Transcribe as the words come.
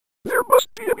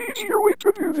easier way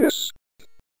to do this.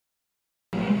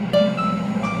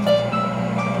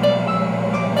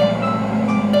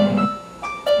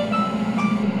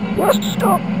 Last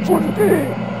stop for the day.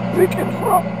 They can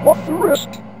drop off the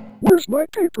rest. Where's my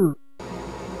paper?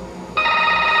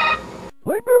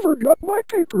 I never got my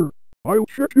paper. I'll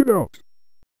check it out.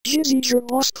 Jizeed, your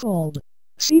boss called.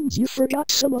 Seems you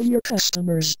forgot some of your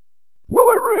customers. Well,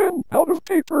 I ran out of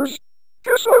papers.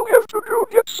 Guess I'll have to go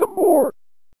get some more.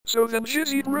 So then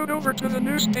Jizeed rode over to the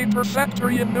newspaper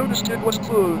factory and noticed it was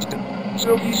closed.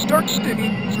 So he starts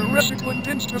digging through recycling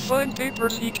bins to find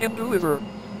papers he can deliver.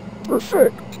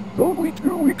 Perfect. Only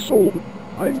 2 weeks old.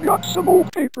 I've got some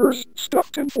old papers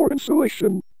stuffed in for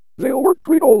insulation. They'll work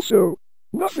great also.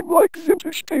 Nothing like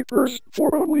vintage papers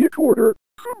for only a quarter.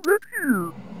 Come back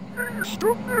here. Hey,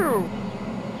 stop now.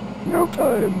 No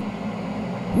time.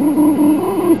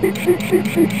 Shake, shake, shake,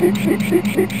 shake, shake, shake, shake,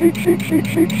 shake, shake, shake, shake,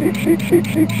 shake, shake, shake, shake,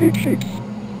 shake, shake, shake.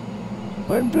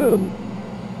 I'm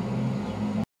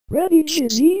done. Ready,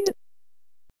 Jizeed?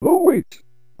 Oh wait,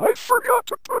 I forgot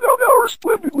to put out our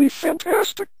splendidly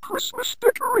fantastic Christmas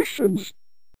decorations.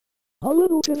 A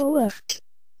little to the left.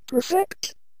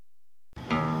 Perfect.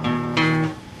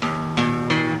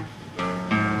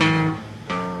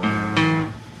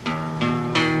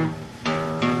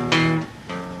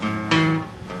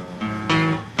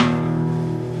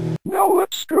 Now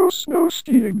let's go snow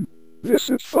skiing. This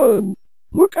is fun.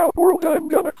 Look out, world, I'm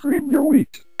gonna cream your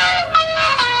wheat.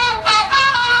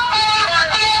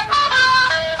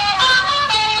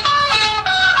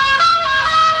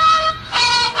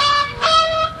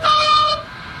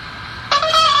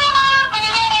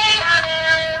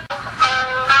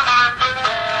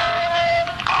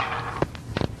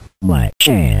 My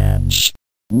hands.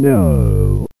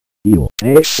 No. You'll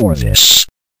pay for this.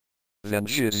 Then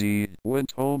Jizeed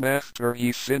went home after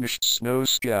he finished snow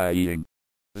skiing.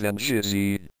 Then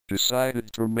Jizeed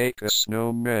decided to make a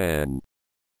snowman.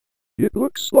 It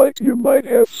looks like you might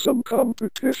have some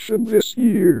competition this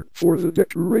year for the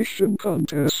decoration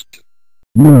contest.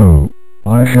 No,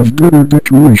 I have better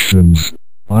decorations.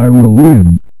 I will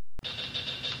win.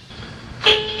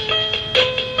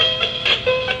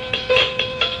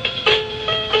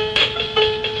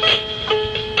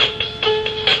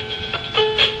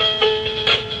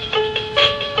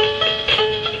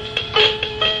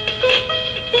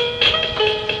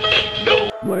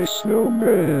 My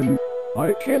snowman.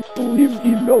 I can't believe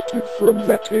he melted from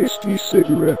that tasty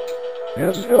cigarette.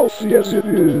 As healthy as it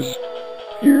is.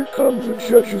 Here come the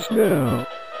judges now.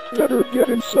 Better get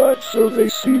inside so they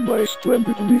see my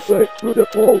splendid leaf I put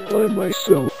up all by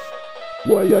myself.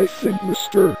 Why, I think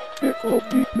Mr. Pickle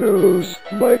Deep Nose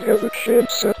might have a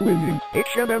chance at winning.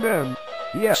 HMMM.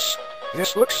 Yes,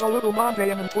 this looks a little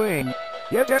mundane and plain.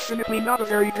 Yet definitely not a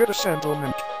very good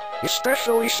assemblement.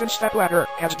 Especially since that ladder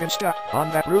has been stuck on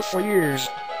that roof for years.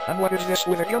 And what is this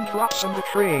with the gumdrops on the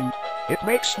train? It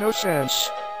makes no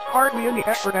sense. Hardly any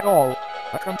effort at all.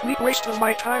 A complete waste of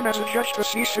my time as a judge to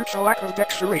see such a lack of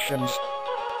decorations.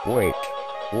 Wait,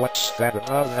 what's that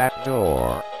above that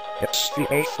door? It's the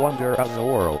 8th wonder of the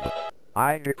world.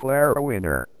 I declare a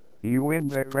winner. You win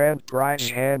the grand prize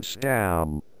hands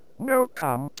down. No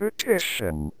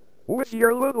competition. With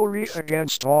your little wreath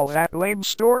against all that lame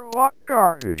store-bought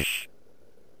garbage.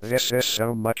 This is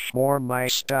so much more my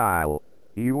style.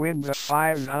 You win the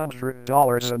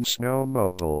 $500 in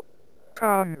snowmobile.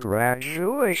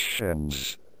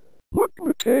 Congratulations. Look,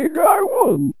 Mateg, I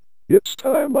won. It's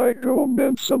time I go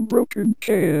mend some broken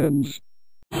cans.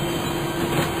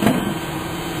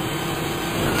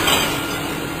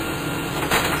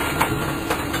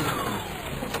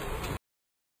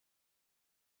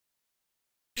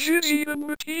 Jizeed and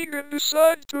Matega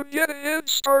decide to get a head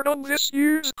start on this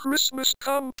year's Christmas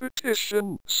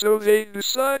competition, so they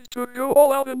decide to go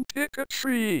all out and pick a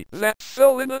tree that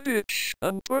fell in a ditch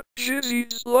and put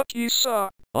Jizeed's lucky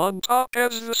sock on top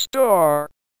as the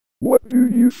star. What do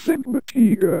you think,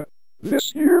 Matega?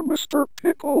 This year Mr.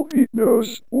 Pickle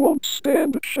Nose won't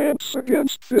stand a chance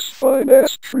against this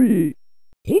fine-ass tree.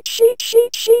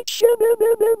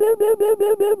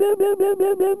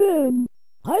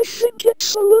 I think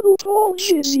it's a little tall,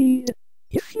 Jizeed.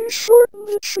 If you shorten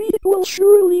the tree, it will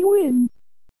surely win.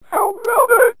 How about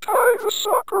I tie the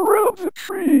sock around the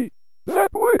tree?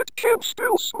 That way it can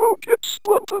still smoke its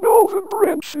blunt and all the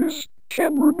branches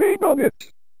can remain on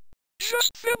it.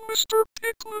 Just then Mr.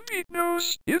 Pickle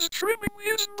Nose is trimming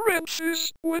his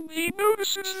branches when he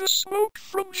notices the smoke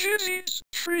from Jizeed's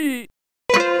tree.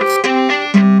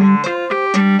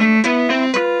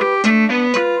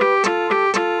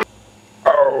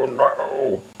 Oh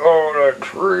no! Oh, the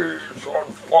tree's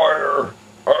on fire!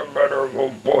 I better go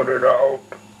put it out.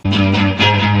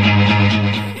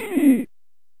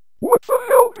 the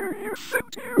hell do you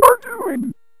think you are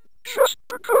doing? Just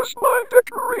because my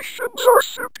decorations are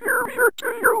superior to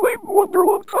your lame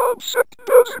Wonderland concept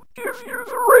doesn't give you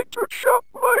the right to chop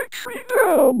my tree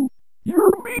down. You're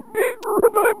a mean neighbor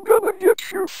and I'm gonna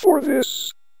get you for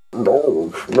this.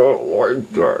 No, it's not like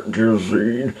that,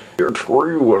 Jizeed. Your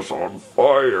tree was on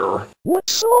fire.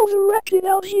 What's all the racket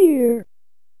out here?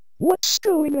 What's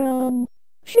going on?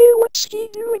 Hey, what's he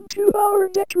doing to our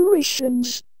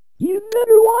decorations? You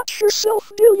better watch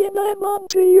yourself, Dillion. I'm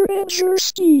onto your and your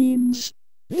schemes.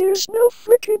 There's no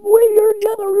frickin' way you're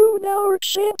gonna ruin our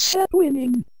chance at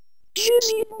winning.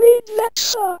 Jizeed made that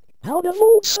sock out of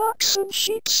old socks and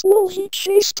sheets while he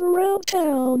chased around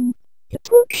town. It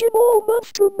took him all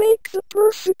month to make the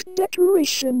perfect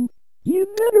decoration. You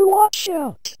better watch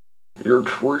out. Your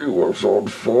tree was on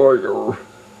fire.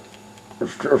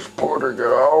 It's just putting it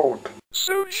out.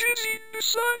 So Jizeed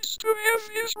decides to have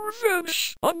his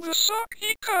revenge on the sock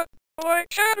he cut by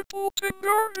catapulting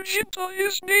garbage into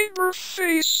his neighbor's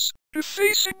face,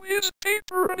 defacing his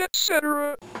paper and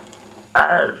etc.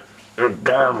 Hey, you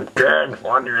damn kid,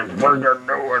 what do you think you're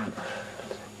doing?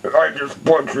 I just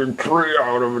punched your tree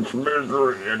out of its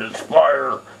misery and its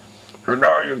fire, and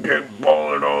now you keep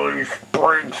pulling all these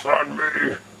pranks on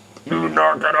me. You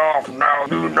knock it off now,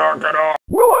 you knock it off.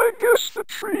 Well, I guess the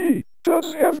tree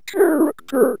does have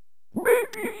character.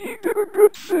 Maybe he did a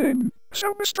good thing.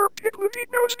 So Mr. Piglet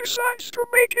Nose decides to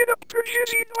make it up to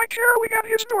Jizeed like Charlie at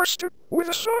his doorstep with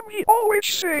a song he always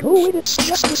sings. Oh wait, it's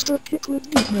just Mr. Piglet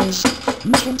Nose.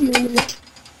 You can deal with it.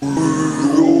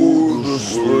 The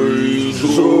slaves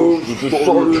of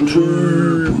society,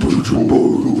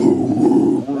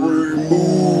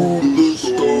 remove the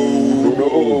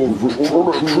stone of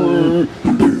eternity,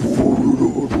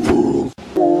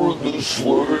 for the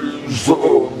slaves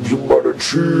of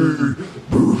humanity,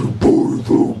 murdered by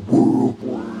the world,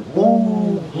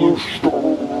 remove the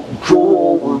stone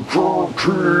of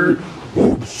eternity,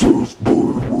 obsessed by the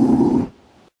world.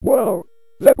 Wow,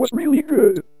 that was really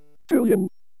good. Dillion,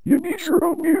 you need your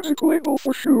own music label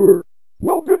for sure.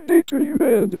 Well, good day to you,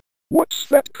 and what's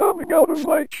that coming out of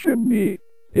my chimney?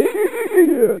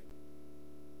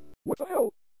 What the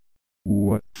hell?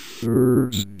 What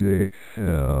Thursday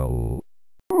hell?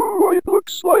 Ooh, it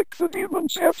looks like the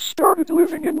demons have started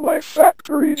living in my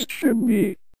factory's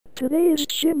chimney. Today is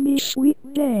Chimney Sweep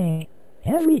Day.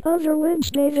 Every other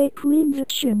Wednesday they clean the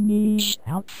chimneys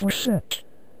out for soot.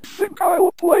 Think I'll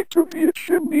apply to be a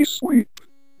chimney sweep.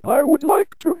 I would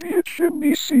like to be a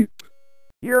chimney sweep.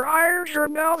 Your hires are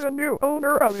now the new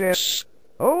owner of this.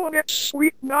 Oh, and it's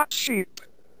sweep, not sheep.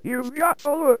 You've got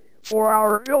to look for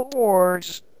our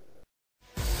billboards.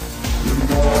 The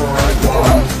more I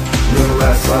want, the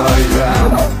less I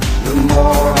am. The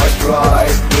more I try,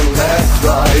 the less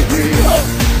I reach.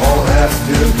 All has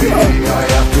to be, I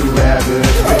have to have it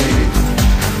be.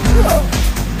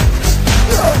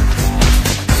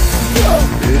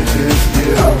 It is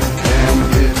you, and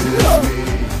it is me.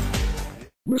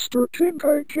 Mr. King,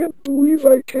 I can't believe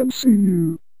I can see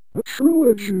you. A true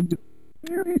legend.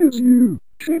 Here he is, you,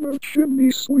 king of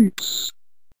chimney sweeps.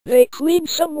 They cleaned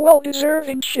some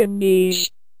well-deserving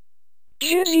chimneys.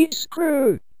 Jizeed's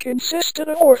crew consisted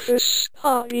of Orpheus,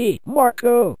 Hobby,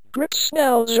 Marco, Grip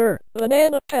Schnauzer,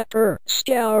 Banana Pepper,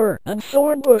 Scour, and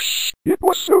Thornbush. It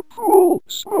was so cool,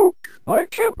 Smoke. I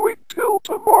can't wait till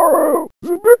tomorrow,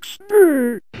 the next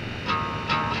day.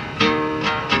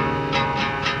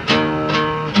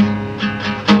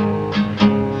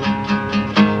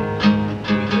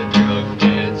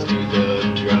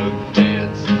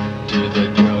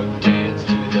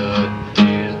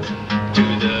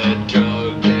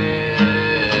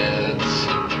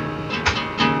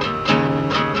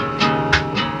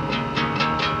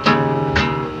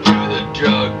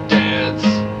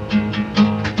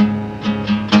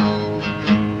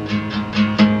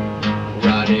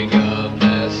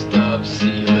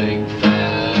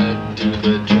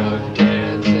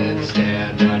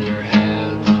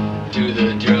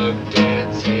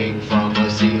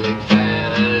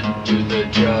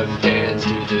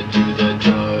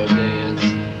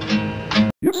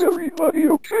 Is everybody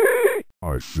okay?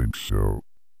 I think so.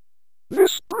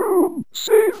 This broom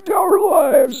saved our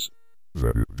lives.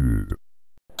 That it did.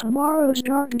 Tomorrow's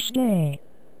darkest day.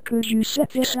 Could you set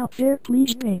this out there,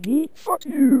 please, baby? Fuck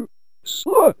you,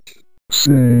 slut.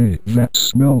 Say, that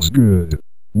smells good.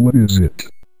 What is it?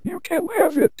 You can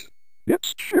have it.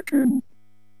 It's chicken.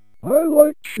 I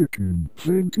like chicken.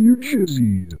 Thank you,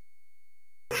 Jizeed.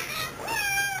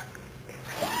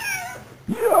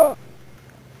 Yeah.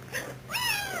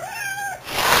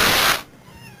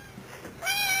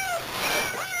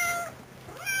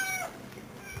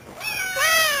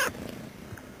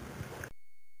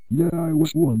 Yeah, I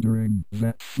was wondering,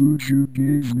 that food you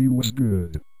gave me was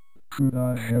good. Could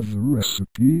I have the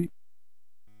recipe?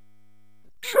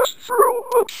 Just throw a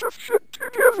bunch of shit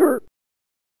together.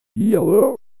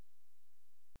 Yellow?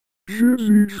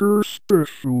 Jizeed's her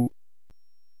special.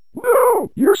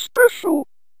 No, you're special,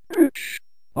 bitch.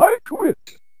 I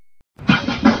quit.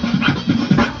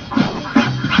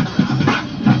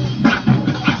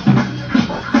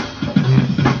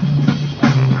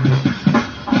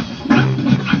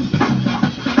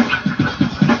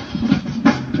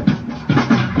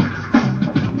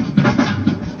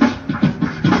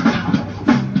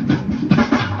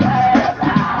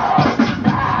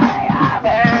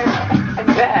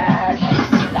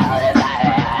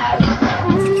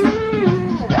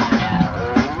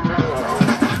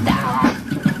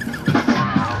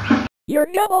 You're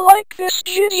gonna like this,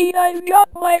 Jizeed. I've got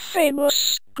my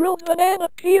famous grilled banana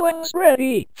peelings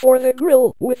ready for the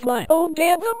grill with my own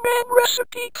man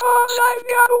recipe, cause I've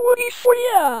got a woody for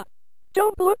ya.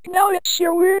 Don't look now, it's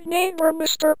your weird neighbor,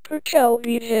 Mr.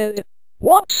 Pukelby Head.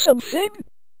 Want something?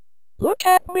 Look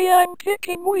at me, I'm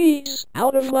picking weeds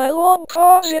out of my lawn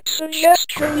cause it's a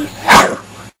gesturally.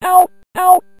 Ow,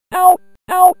 ow, ow,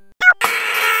 ow.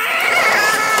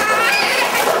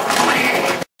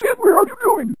 Dan, where are you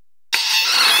going?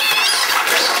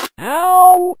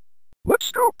 Ow!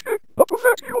 Let's go pick up a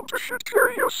vacuum to shit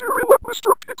carry your cereal up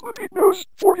Mr. Pickledy nose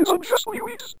for his unjustly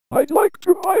weeds. I'd like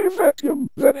to buy a vacuum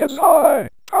that has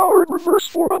high-powered reverse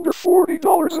for under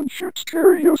 $40 and shoots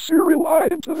Cario cereal high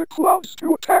into the clouds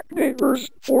to attack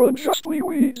neighbors for unjustly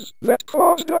weeds that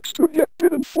cause ducks to get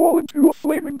bit and fall into a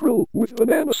flaming grill with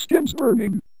banana skins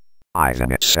burning.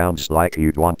 Ivan, it sounds like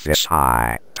you'd want this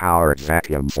high-powered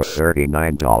vacuum for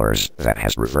 $39 that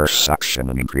has reverse suction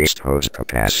and increased hose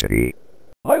capacity.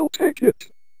 I'll take it.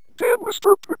 Dan,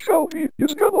 Mr. Pukelby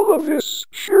is gonna love this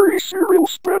sherry cereal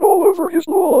spread all over his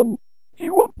lawn. He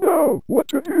won't know what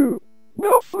to do.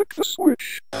 Now flick the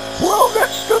switch. Well,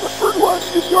 that's gonna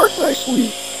fertilize his yard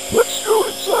nicely. Let's go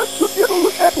inside to get a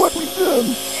look at what we've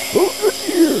done. Oh, good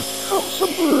here come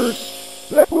some birds.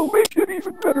 That will make it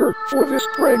even better for this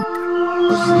prank.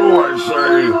 Shall I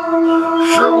say?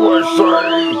 Shall I say?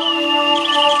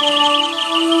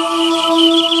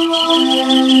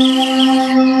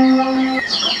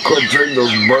 Good thing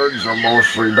those birds are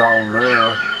mostly down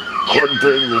there. Good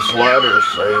thing this ladder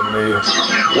saved me.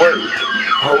 Wait,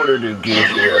 how did it get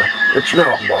here? It's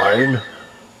not mine.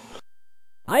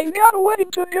 I've got a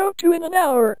wedding to go to in an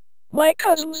hour. My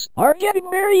cousins are getting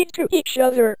married to each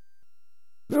other.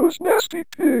 Those nasty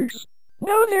pigs.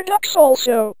 No, they're ducks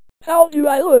also. How do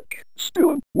I look?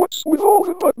 Still, what's with all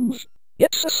the buttons?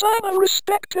 It's a sign of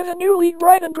respect to the newly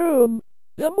bride and groom.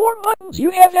 The more buttons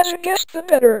you have as a guest, the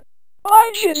better.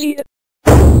 Bye, Jizeed.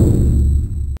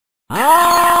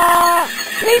 Ah!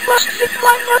 They must think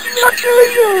my buttons are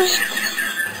curious.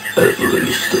 At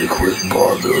least they quit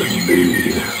bothering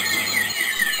me.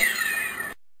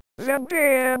 Then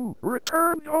Dan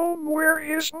returned home where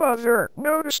his mother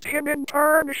noticed him in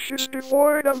tarnishes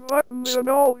devoid of buttons and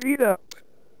all beat up.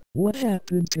 What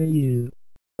happened to you?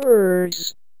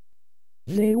 Birds.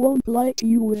 They won't like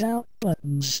you without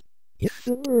buttons. If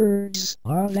the birds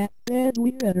are that bad,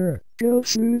 we better go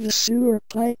through the sewer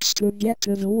pipes to get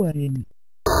to the wedding.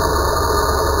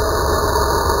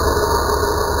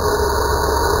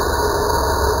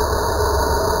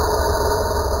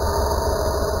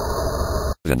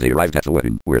 Then they arrived at the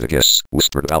wedding, where the guests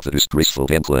whispered about the disgraceful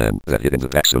Dan plan that hid in the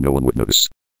back so no one would notice.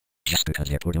 Just because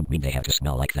they're poor don't mean they have to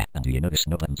smell like that, and do you notice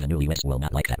no buttons? The newlyweds will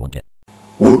not like that one bit.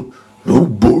 What? No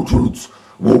buttons?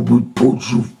 Want me to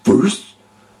punch you first?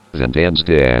 Then Dan's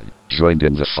dad joined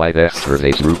in the fight after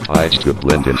they threw pies to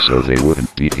blend in so they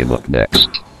wouldn't beat him up next.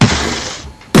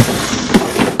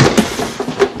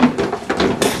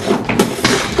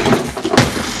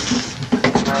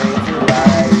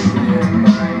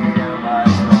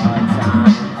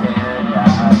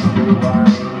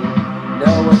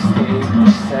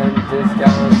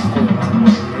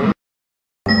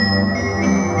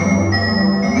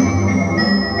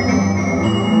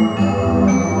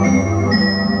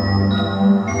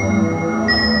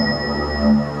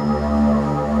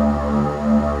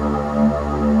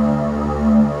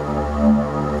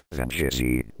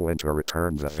 Jizeed went to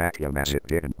return the vacuum as it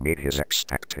didn't meet his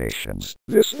expectations.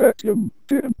 This vacuum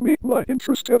didn't meet my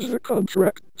interest as the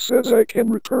contract says I can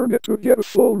return it to get a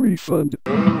full refund.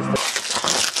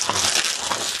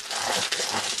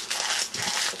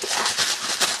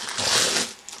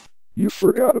 You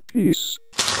forgot a piece.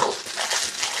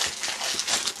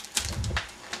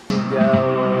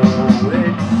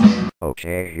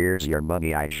 Okay, here's your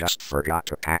money. I just forgot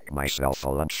to pack myself a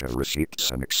lunch of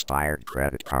receipts and expired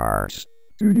credit cards.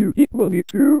 Do you eat money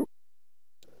too?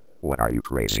 What are you,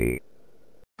 crazy?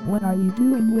 What are you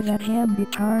doing with that hand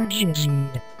guitar,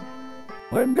 Jizeed?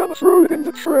 I'm gonna throw it in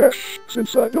the trash,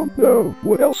 since I don't know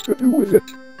what else to do with it.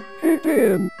 Hey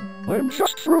Dan, I'm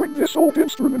just throwing this old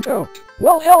instrument out.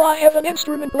 Well, hell, I have an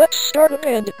instrument. Let's start a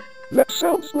band. That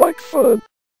sounds like fun.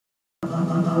 Go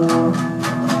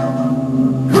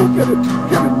get it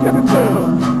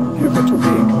now. Give it to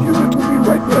me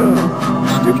right now.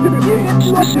 Stick it in me,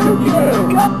 stick it in me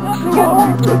now. Got nothing at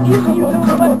all to give you,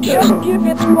 but just give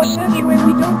it to us anyway,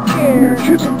 we don't care.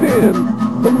 Here's a Dan,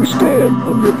 when we stand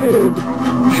on your head.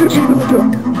 Jizeed the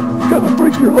duck, gonna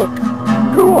break your luck.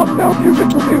 Go on now, give it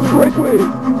to me the right way.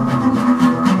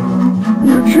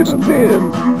 We're Jiz and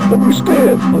Dan, when we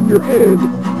stand on your head.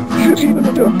 Jizeed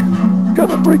the duck,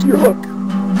 gonna break your luck.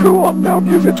 Go on now,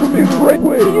 give it to me the right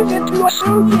way. Give it to us,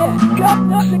 oh yeah. Got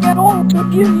nothing at all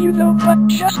to give you though, but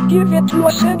just give it to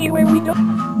us anyway, we don't...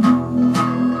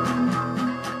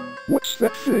 What's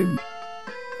that thing?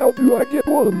 How do I get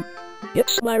one?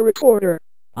 It's my recorder.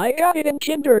 I got it in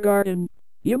kindergarten.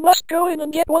 You must go in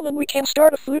and get one and we can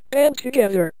start a flute band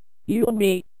together. You and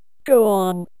me. Go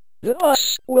on. The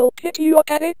bus will pick you up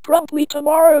at 8 promptly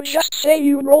tomorrow. Just say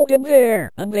you enrolled in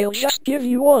there, and they'll just give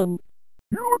you one.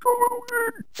 You look a little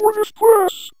big for this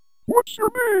class. What's your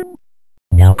name?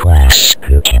 Now class,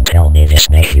 who can tell me this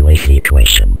mathy-wafy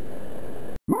equation?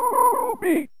 Ooh,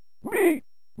 me.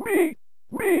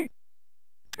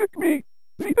 Pick me.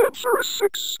 The answer is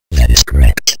 6. That is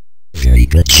correct. Very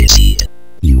good, Jizeed.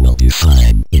 You will do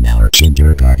fine in our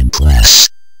kindergarten class.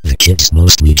 The kids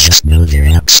mostly just know their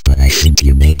apps, but I think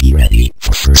you may be ready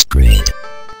for first grade.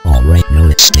 Alright, now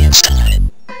it's dance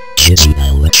time. Jizeed,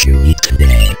 I'll let you lead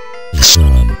today. The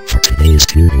song for today is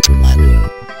Toodle to My Loo.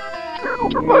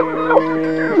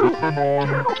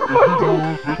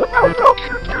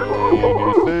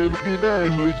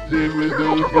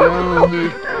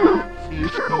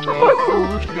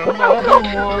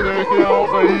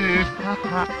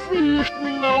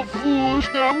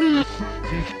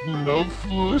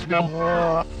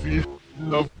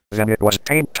 Then it was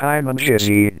paint time and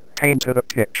Jizeed painted a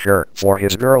picture for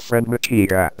his girlfriend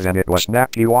Matika. Then it was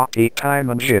nappy-wappy time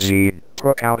and Jizeed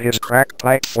took out his crack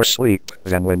pipe for sleep.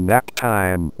 Then when nap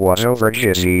time was over,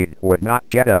 Jizeed would not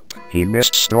get up. He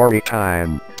missed story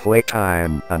time,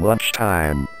 playtime, and lunch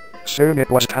time. Soon it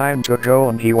was time to go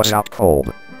and he was out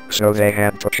cold. So they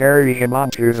had to carry him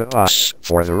onto the bus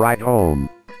for the ride home.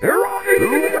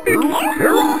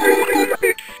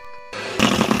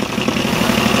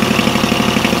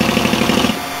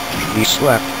 He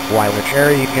slept while they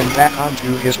carried him back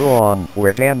onto his lawn,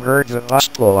 where Dan heard the bus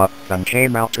pull up and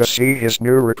came out to see his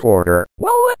new recorder.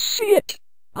 Well, let's see it.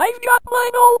 I've got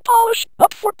mine all polished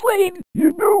up for playing.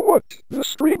 You know what? The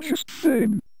strangest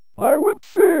thing. I went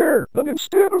there, and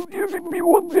instead of giving me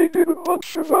one, they did a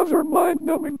bunch of other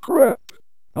mind-numbing crap.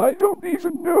 I don't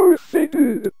even know if they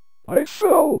did. I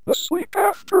fell asleep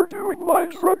after doing my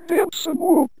drug dance and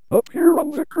woke up here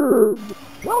on the curb.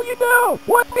 Well, you know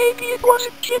what? Maybe it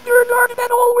wasn't kindergarten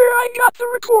at all where I got the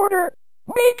recorder.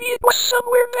 Maybe it was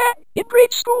somewhere back in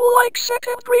grade school, like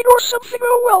 2nd grade or something.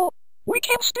 Oh well, we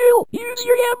can still use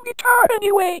your damn guitar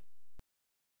anyway.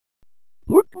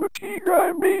 Look, Matika,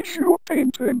 I made you a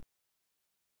painting.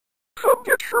 Come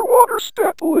get your water,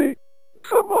 Stapley.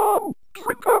 Come on,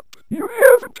 drink up. You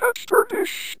haven't touched her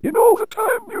dish in all the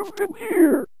time you've been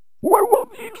here. Why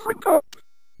won't he drink up?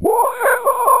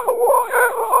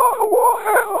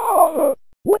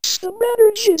 What's the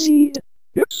matter, Jizeed?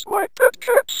 It's my pet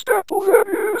cat, Staple, that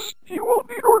is. He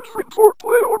won't eat or drink or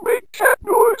play or make cat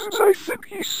noises. I think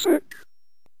he's sick.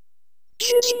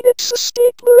 Jizeed, it's a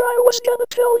stapler. I was gonna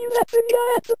tell you that the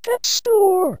guy at the pet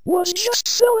store was just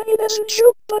selling it as a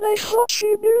joke, but I thought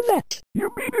you knew that. You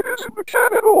mean it isn't the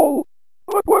cat at all?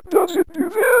 But what does it do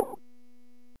then?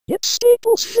 It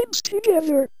staples things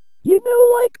together. You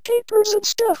know, like papers and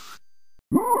stuff.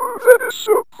 Ooh, that is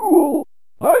so cool.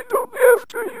 I don't have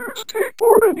to use tape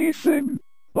or anything.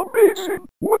 Amazing.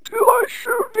 What till I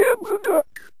show Dan the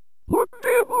duck? Look,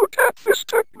 Dan, look at this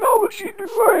technology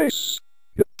device.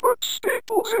 It puts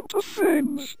staples into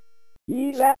things.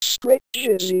 That's great,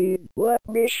 Jizeed. Let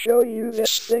me show you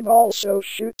this thing also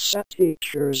shoots at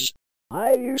teachers.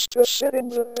 I used to sit in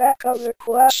the back of the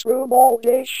classroom all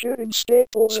day shooting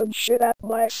staples and shit at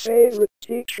my favorite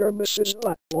teacher, Mrs.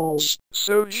 Buttballs.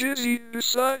 So Jizeed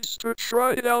decides to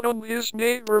try it out on his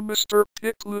neighbor, Mr.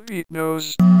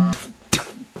 Picklebeat-Nose.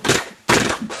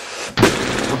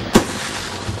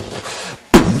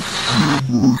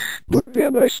 But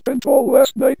then I spent all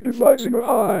last night devising a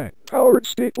high-powered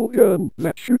staple gun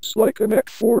that shoots like an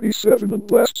AK-47 and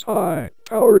blasts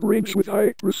high-powered range with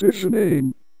high-precision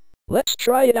aim. Let's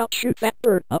try it out. Shoot that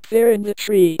bird up there in the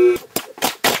tree.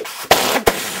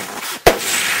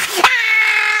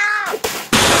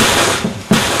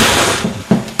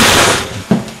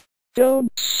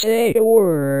 Don't say a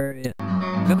word.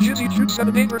 Then Jizeed shoots at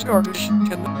a neighbor's garbage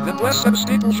can, then blasts at a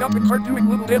Staples shopping cart doing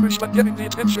little damage but getting the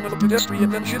attention of a pedestrian.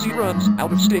 Then Jizeed runs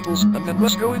out of Staples, and then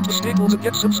must go into Staples and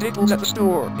get some Staples at the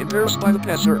store, embarrassed by the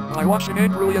passer by watching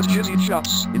angrily as Jizeed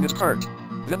shops in his cart.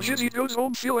 Then Jizeed goes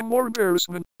home feeling more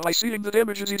embarrassment by seeing the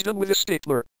damages he's done with his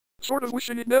stapler, sort of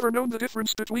wishing he'd never known the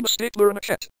difference between a stapler and a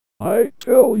cat. I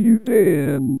tell you,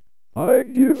 Dan, I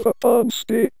give up on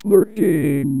stapler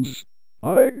games.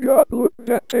 I got looked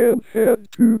at and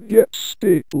had to get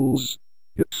staples.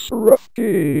 It's a rough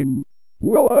game.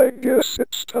 Well, I guess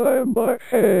it's time I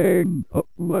hang up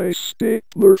my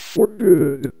stapler for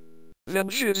good. Then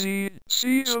Jizeed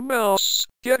sees a mouse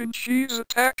getting cheese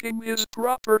attacking his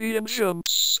property and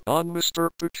jumps on Mr.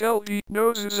 Patel. He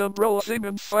knows his umbrella thing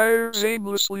and fires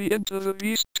aimlessly into the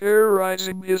beast,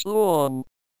 terrorizing his lawn.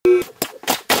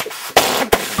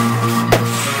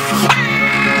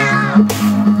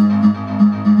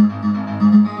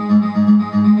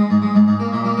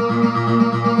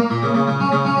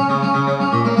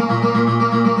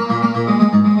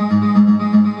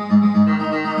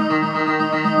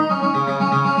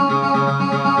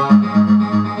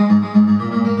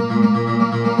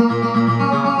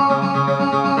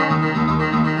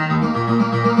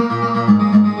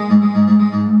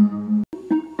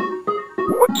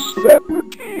 What's that,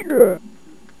 Matika?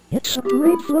 It's a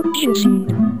grapefruit,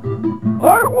 Jizeed.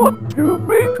 I want to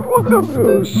make one of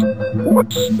those.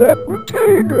 What's that,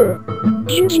 Matika?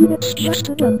 Jizeed, it's just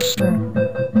a dumpster.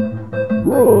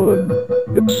 Run.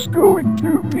 It's going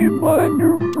to be my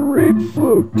new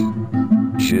grapefruit.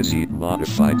 Jizeed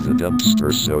modified the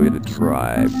dumpster so it'd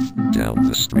drive down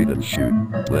the street and shoot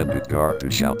blended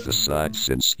garbage out the side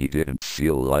since he didn't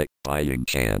feel like buying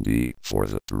candy for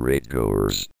the parade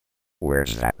goers.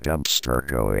 Where's that dumpster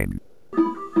going?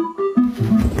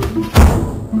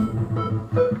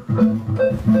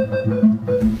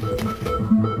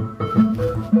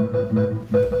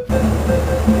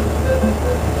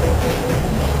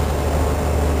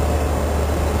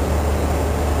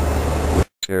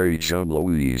 Terry Joan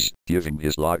Louise, giving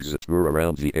his logs a tour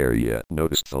around the area,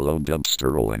 noticed the lone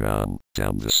dumpster rolling on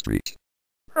down the street.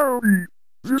 Howdy,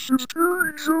 this is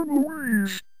Terry Joan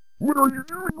Louise. What are you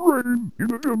doing riding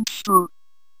in a dumpster?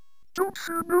 Don't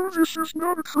you know this is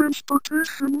not a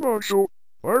transportation module?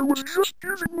 I was just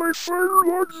using my fire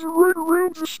logs to ride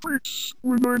around the streets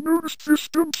when I noticed this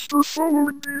dumpster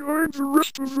following behind the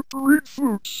rest of the parade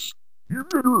floats. You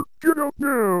better get out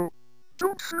now.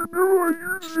 Don't you know I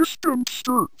use this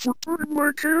dumpster for putting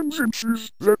my cans into?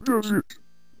 That does it.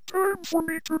 Time for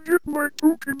me to get my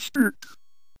poking stick.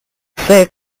 Fix.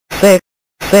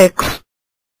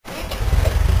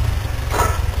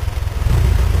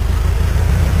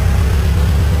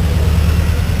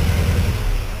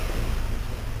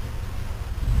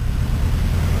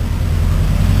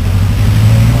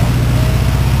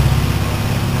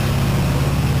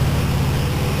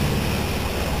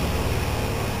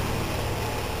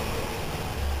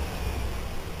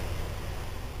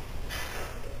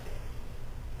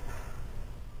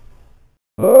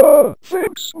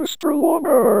 Thanks, Mr.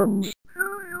 Longarms.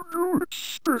 Here you go, it's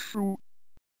special.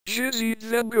 Jizeed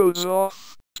then goes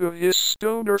off to his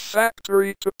stoner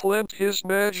factory to plant his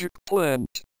magic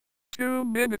plant. 2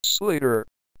 minutes later,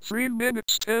 3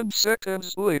 minutes 10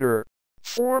 seconds later,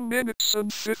 4 minutes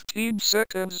and 15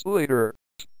 seconds later.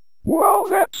 Well,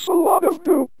 that's a lot of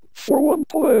dope for one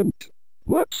plant.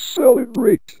 Let's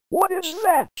celebrate. What is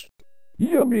that?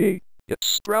 Yummy. It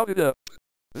sprouted up.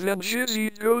 Then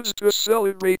Jizeed goes to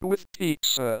celebrate with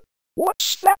pizza.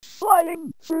 What's that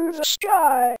flying through the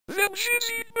sky? Then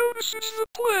Jizeed notices the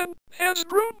plant has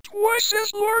grown twice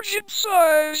as large in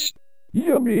size.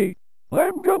 Yummy.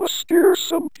 I'm gonna scare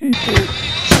some people.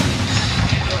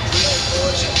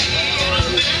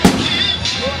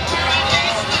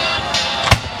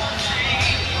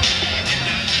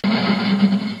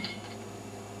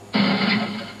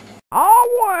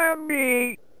 Oh, why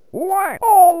me? Why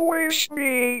always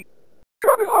me?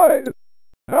 Gotta hide.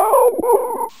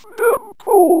 Ow, them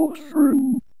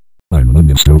cauldron. I'm an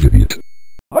unstove idiot.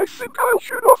 I think I'll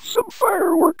shoot off some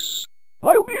fireworks.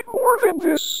 I'll need more than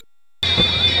this.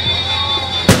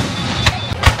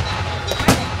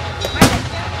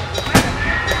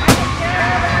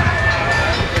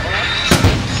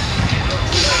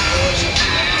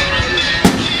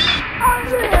 I'm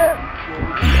there!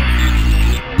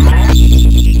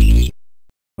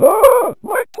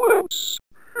 My plants.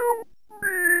 Help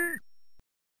me.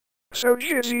 So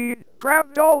Jizeed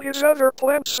grabbed all his other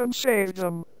plants and saved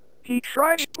them. He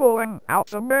tries pulling out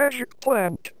the magic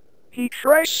plant. He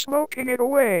tries smoking it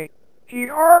away. He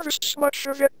harvests much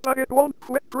of it, but it won't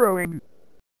quit growing.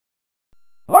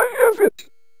 I have it!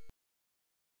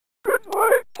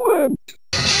 Goodbye, plant!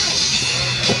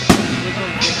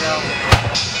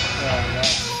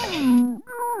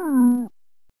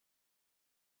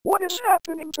 What is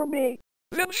happening to me?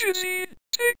 Then Jizeed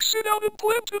takes it out and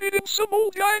planted it in some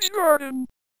old guy's garden.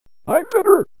 I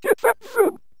better get that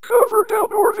vent covered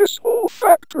down or this whole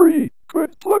factory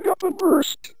could plug up and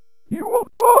burst. You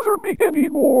won't bother me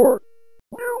anymore.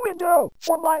 New window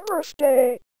for my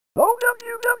birthday.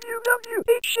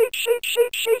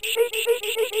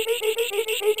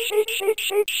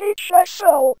 I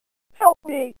fell. Help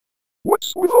me.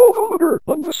 What's with all the litter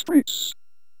on the streets?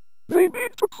 They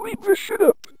need to clean this shit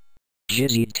up.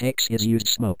 Jizeed takes his used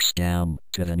smokes down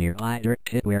to the nearby dirt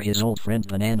pit where his old friend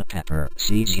Banana Pepper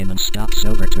sees him and stops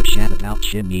over to chat about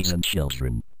chimneys and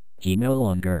children. He no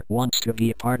longer wants to be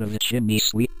a part of the chimney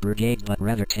sweep brigade but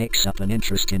rather takes up an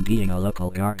interest in being a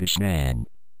local garbage man.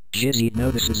 Jizeed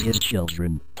notices his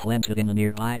children planted in a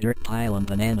nearby dirt pile and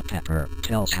Banana Pepper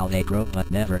tells how they grow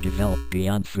but never develop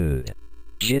beyond food.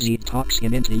 Jizeed talks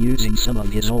him into using some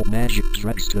of his old magic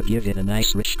drugs to give it a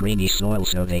nice rich grainy soil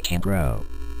so they can grow.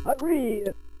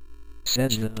 Agreed,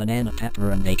 says the Banana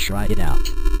Pepper, and they tried it out.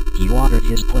 He watered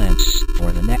his plants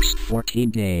for the next 14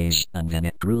 days, and then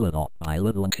it grew little by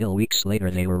little until weeks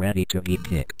later they were ready to be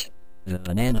picked. The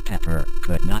Banana Pepper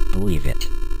could not believe it.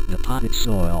 The potted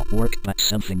soil worked, but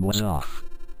something was off.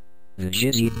 The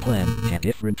Jizeed plant had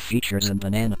different features and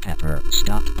Banana Pepper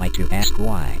stopped by to ask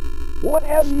why. What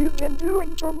have you been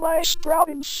doing to my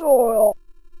sprouting soil?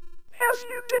 Have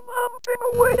you been humping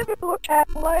away to look at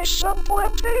my son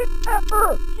plantain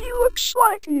pepper? He looks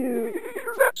like you.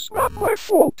 That's not my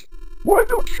fault. Why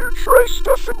don't you try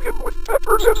stuffing him with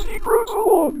peppers as he grows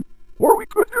along? Or we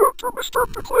could go to Mr.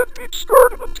 Pickletmeat's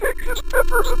garden and take his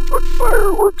peppers and put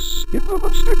fireworks in them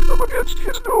and stick them against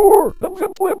his door. And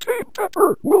then Plantain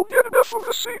Pepper will get enough of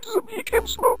the seeds and he can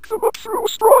smoke them up through a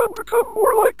straw and become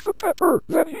more like the pepper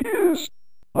that he is.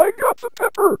 I got the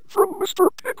pepper from Mr.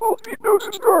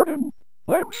 Pickletmeat's garden.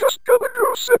 I'm just gonna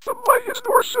go set them by his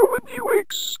door so when he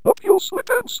wakes up he'll slip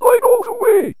and slide all the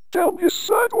way down his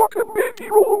sidewalk and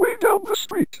maybe roll away down the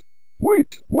street.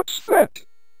 Wait, what's that?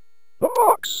 A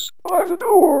box by the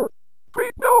door.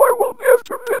 Great, now I won't have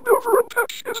to bend over and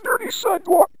touch his dirty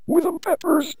sidewalk with them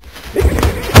peppers.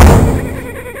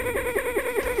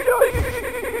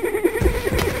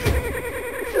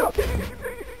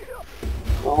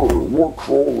 Oh, what's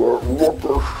all that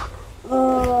rubbish?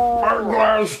 My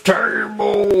glass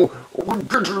table!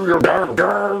 Get to your damn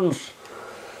guns!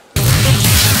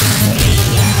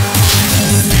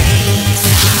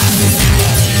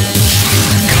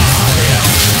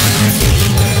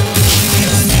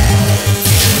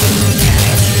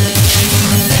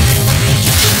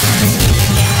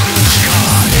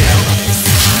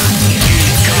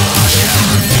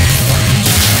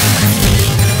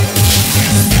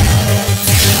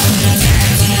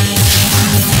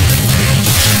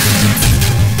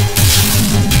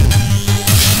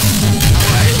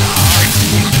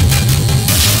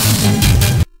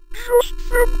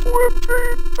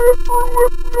 Plantain Pepper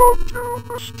left out to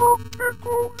Mr.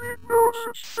 Pickle. He knows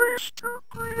its face to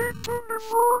create a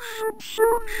diversion so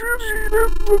Jizeed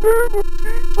and Banana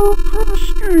Pepper could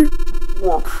escape.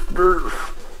 What's this?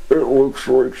 It looks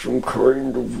like some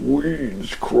kind of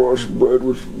weeds crossbred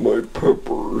with my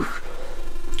peppers.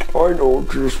 I know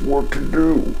just what to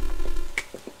do.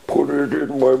 Put it in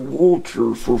my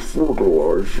mulcher for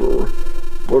fertilizer.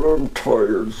 But I'm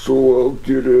tired, so I'll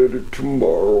get at it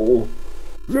tomorrow.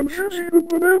 Then Jizeed and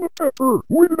Banana Pepper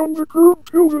waited on the curb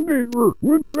till the neighbor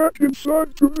went back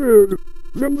inside to bed.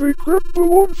 Then they crept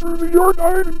along through the yard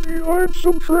hiding behind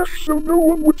some trash so no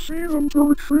one would see them to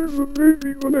retrieve the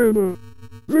baby banana.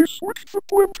 They switched the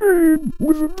plantain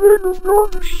with a bag of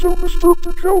garbage so Mr.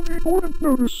 Pickletmeat wouldn't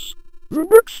notice. The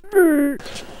next day...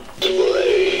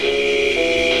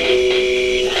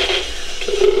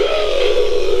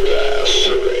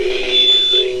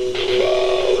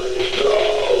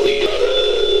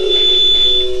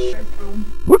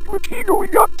 Look, Makino, we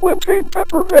got Plantain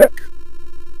Pepper back.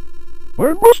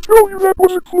 I must tell you that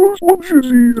was a close one,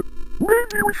 Jizeed.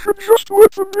 Maybe we should just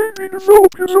let the baby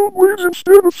develop his own ways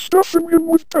instead of stuffing him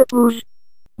with peppers.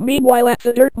 Meanwhile at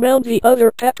the dirt mound the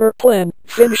other pepper plant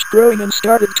finished growing and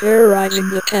started terrorizing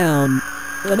the town.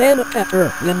 Banana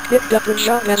Pepper then picked up a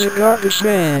job as a garbage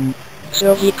man,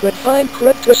 so he could find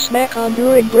crud to snack on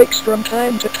during breaks from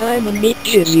time to time and meet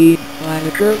Jizeed by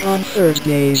the curb on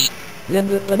Thursdays. Then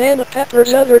the banana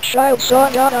pepper's other child saw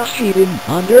Doggie eating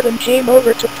on dirt and came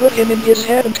over to put him in his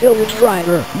head until the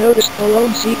driver noticed the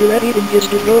lone cigarette eating his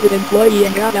devoted employee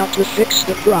and got out to fix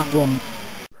the problem.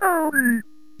 Howdy,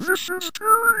 this is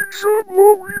Terry John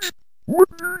Lowies. What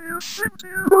do you think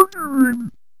you're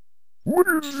doing? What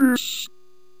is this?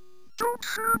 Don't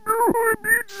you know I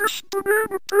need this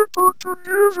banana pepper to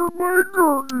gather my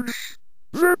garbage?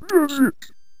 That does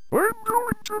it. I'm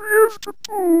going to have to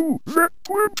pull that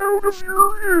plant out of your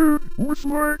head with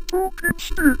my poking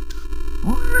stick.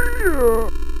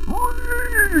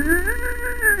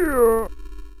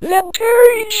 Then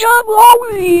Terry John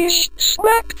Lowies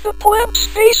smacked the plant's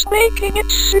face, making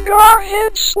its cigar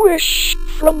head swish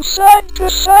from side to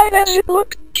side as it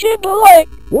looked kid-like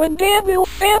when Daniel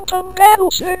Phantom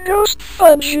battles the ghost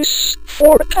fungus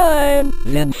for a time.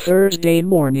 Then Thursday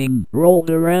morning rolled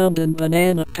around and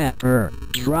Banana Pepper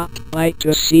dropped by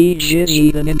to see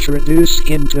Jizeed and introduce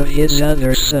him to his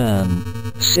other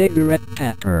son, Cigarette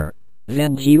Pepper.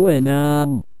 Then he went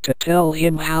on to tell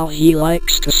him how he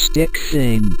likes to stick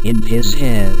things in his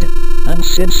head. And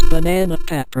since Banana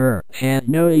Pepper had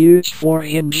no use for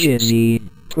him, Jizeed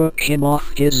took him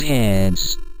off his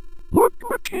hands. Look,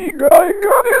 Matinga, I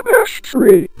got an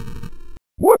ashtray.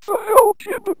 What the hell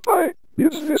kind of pipe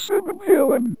is this I'm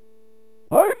inhaling?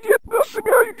 I get nothing,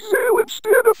 I exhale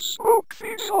instead of smoke.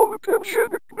 These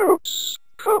hallucinogenic notes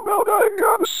come out, I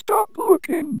gotta stop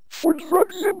looking for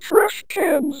drugs in trash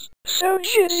cans. So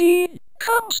Jizeed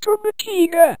comes to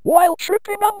Matinga while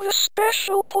tripping on the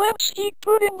special plants he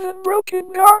put in the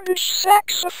broken garbage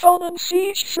saxophone and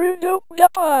sees through doped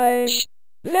up eyes.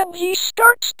 Then he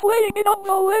starts playing it on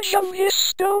the ledge of his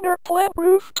stoner plant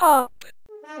rooftop.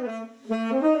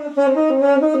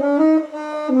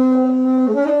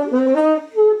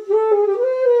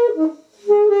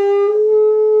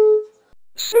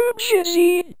 Soon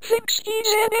Jizeed thinks he's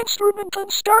an instrument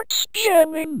and starts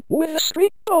jamming with a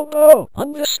street bobo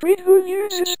on the street who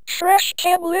uses trash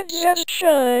can lids as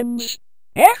chimes.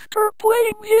 After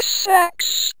playing his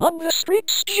sax on the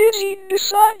streets, Jizeed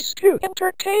decides to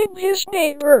entertain his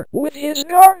neighbor with his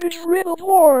garbage-riddled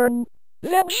horn.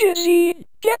 Then Jizeed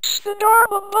gets the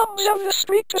Dharma mums of the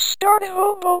street to start a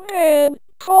hobo band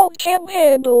called Can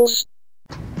Handles.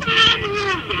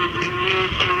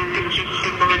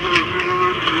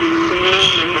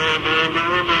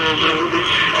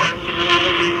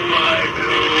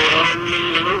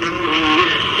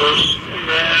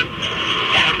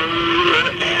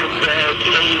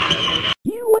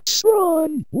 What's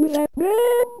wrong with that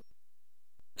man?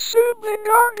 Soon the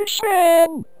garbage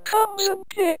man comes and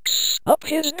picks up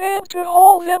his van to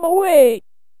haul them away.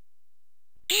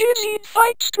 Jizeed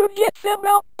fights to get them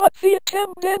out, but the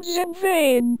attempt ends in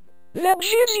vain. Then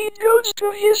Jizeed goes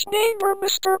to his neighbor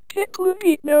Mr.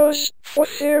 Pickle-Beat-Nose for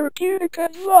therapeutic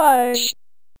advice.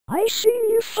 I see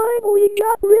you finally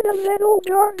got rid of that old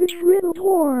garbage-riddled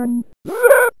horn.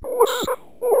 That was a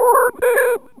horn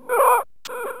and not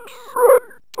a front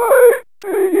pipe.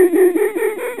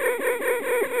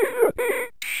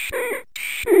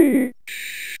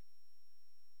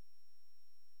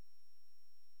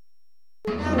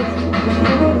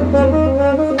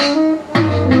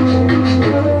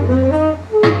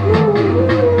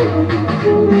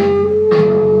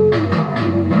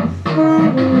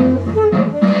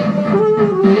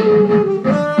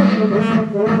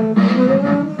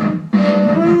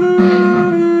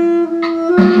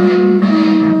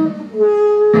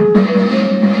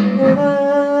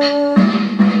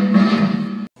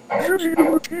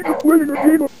 Playing a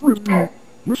game of frisbee.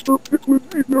 Mr.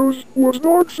 Pickle-Beat-Nose was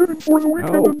dog sitting for the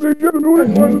weekend and they get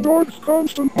annoyed by the dog's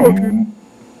constant barking.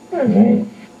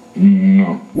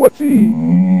 What the?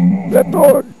 That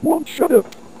dog won't shut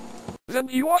up. Then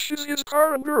he washes his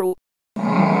car and girl.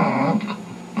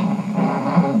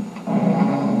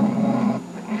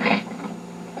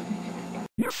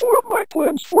 You foiled my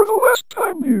plans for the last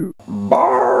time, you.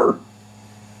 Bar!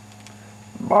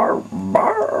 Bar,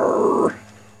 bar!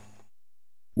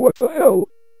 What the hell?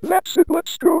 That's it,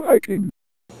 let's go hiking.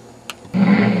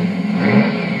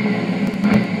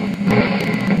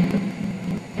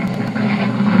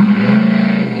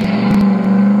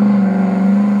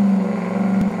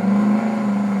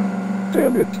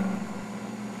 Damn it.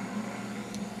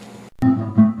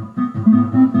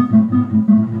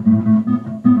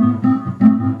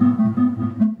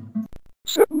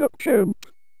 Setting up camp.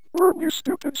 Burn, you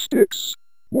stupid sticks.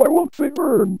 Why won't they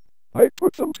burn? I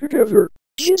put them together.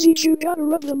 Jizeed, you gotta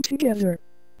rub them together.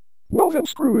 Well then,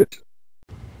 screw it.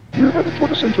 You're headed for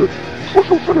the center.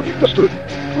 Social Trinity Duster.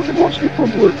 Clicking one speed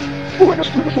crumbler. Pulling us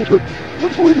through the filter.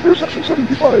 Inflating beer section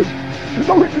 75. It is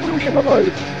our rate that we cannot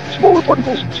hide. Smaller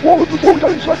particles, swallowed before we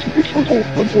die inside some big turtle,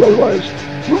 run for our lives.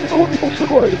 Moving the lonely folks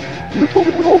required. We have told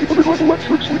with all the underground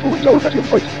electrics we will our petty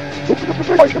fight. Open up the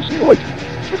thing I can see the light.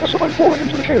 Stick us something falling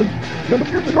into the can. Then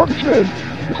appeared the garbage man.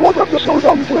 The claw grabbed us our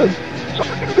value plan.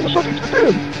 Suffocated in the sun into the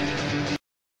den.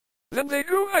 Then they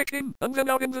go hiking, and then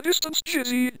out in the distance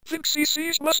Jizeed thinks he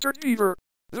sees Mustard Beaver,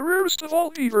 the rarest of all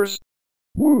beavers.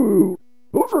 Woo!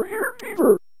 Over here,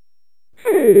 Beaver!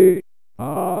 Hey!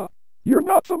 You're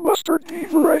not the Mustard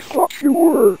Beaver I thought you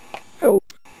were. Help.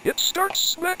 It starts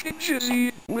smacking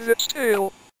Jizeed with its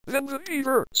tail. Then the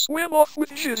beaver swam off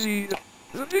with Jizeed.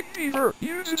 The big beaver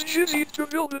uses Jizeed to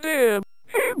build a dam.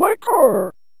 Hey, my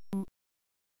car!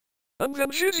 And then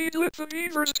Jizeed lit the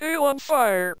beaver's tail on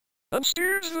fire, and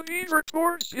steers the beaver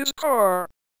towards his car.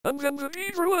 And then the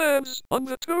beaver lands on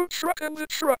the tow truck and the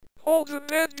truck hauled the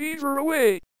bad beaver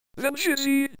away. Then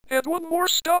Jizeed had one more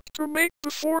stop to make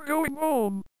before going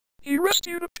home. He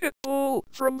rescued a pit bull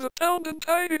from the pound and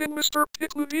tied it in Mr.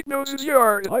 Pickleveet-Nose's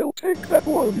yard. I'll take that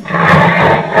one.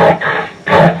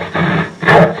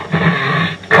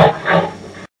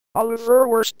 Oliver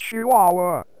Worst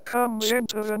Chihuahua comes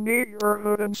into the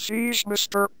neighborhood and sees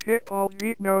Mr.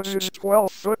 Pickleveet-Nose's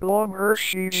 12-foot-long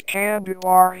Hershey's candy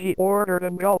bar he ordered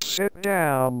and gulps it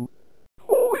down.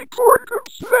 Holy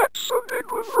gorgons, that's a big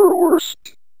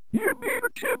Liverwurst. You need a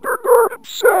kindergarten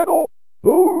saddle.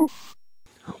 Oof.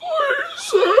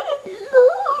 Please have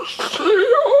mercy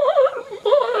on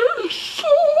my soul.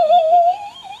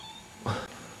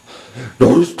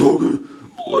 Nice doggy,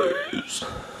 please.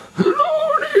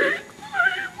 Don't eat me,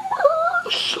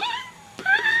 mercy be.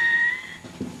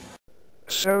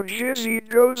 So Jizeed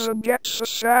goes and gets a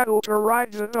saddle to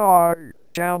ride the dog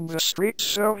down the street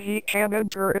so he can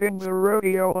enter it in the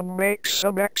rodeo and make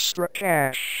some extra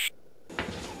cash.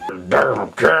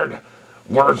 Damn kid,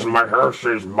 where's my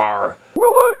Hershey's bar?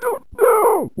 Well, I don't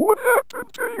know. What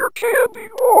happened to your candy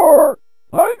bar?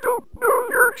 I don't know.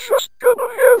 You're just gonna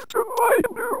have to buy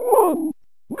a new one.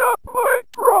 Not my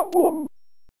problem.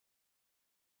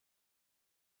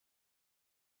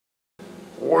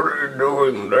 What are you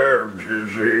doing there,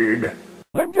 Jizeed?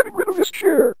 I'm getting rid of this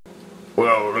chair.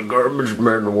 Well, the garbage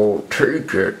men won't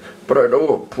take it, but I know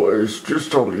a place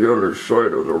just on the other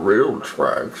side of the rail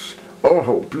tracks. I'll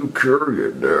help you carry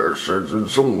it there since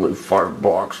it's only 5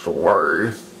 blocks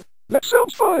away. That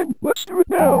sounds fine. Let's do it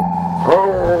now.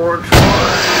 Oh, it's fine.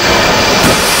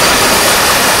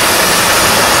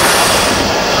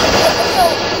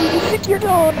 You hit your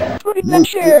dog, putting that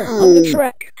chair on the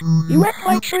track. You wrecked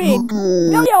my train.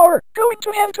 Now you're going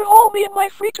to have to haul me and my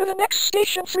freight to the next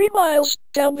station 3 miles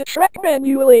down the track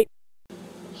manually.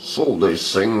 So they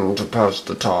sing to pass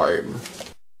the time.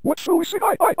 What shall we say?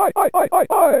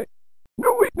 I.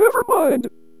 No, wait, never mind.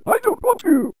 I don't want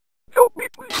to. Help me,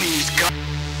 please.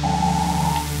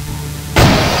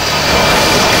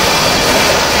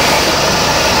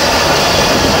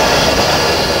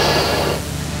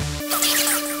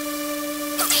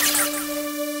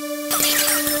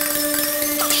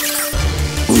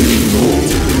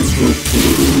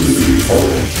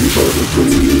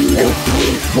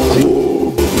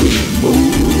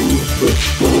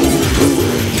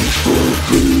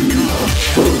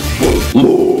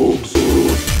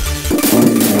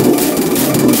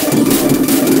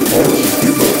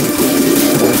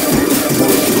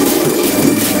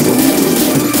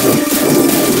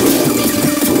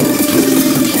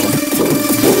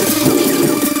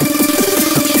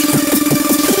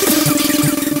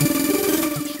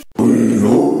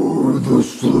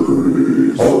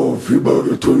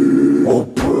 Humanity,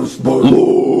 oppressed by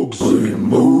logs,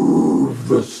 remove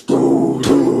the stone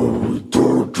till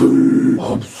eternity,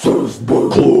 obsessed by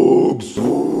clogs,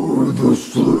 or the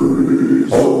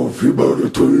slaves of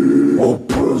humanity,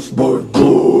 oppressed by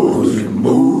clogs,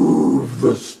 remove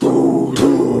the stone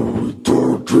till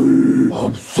eternity,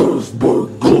 obsessed by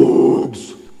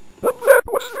clogs. And that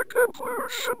was the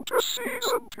conclusion to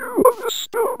season 2 of the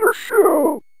Stoner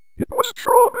Show. It was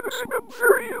traumatizing and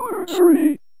very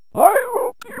illusory. I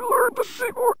hope you learned a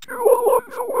thing or two along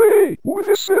the way with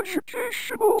this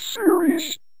educational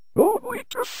series, only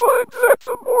to find that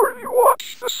the more you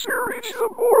watch the series, the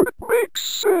more it makes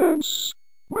sense.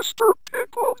 Mr.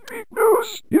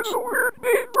 Pickleveet-Nose is a weird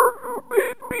neighbor who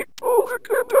made me pull the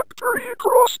conductor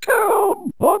across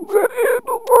town on that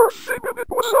handlebar thing, and it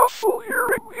was awful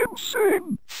hearing him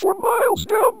sing for miles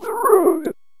down the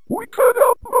road. We cut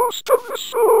out most of the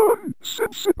song,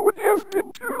 since it would have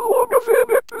been too long of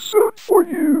an episode for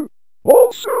you.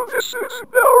 Also, this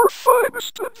isn't our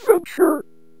finest adventure,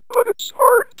 but it's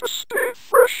hard to stay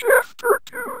fresh after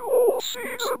 2 whole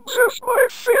seasons, as my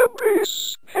fan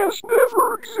base has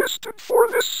never existed for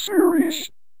this series.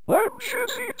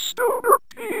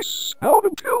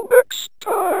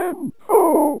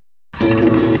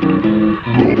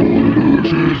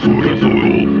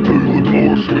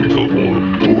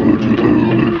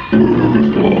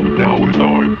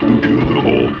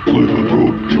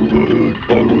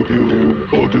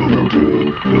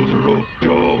 Filter up, yeah,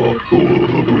 over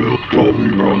the grill, coffee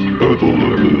grounds, at the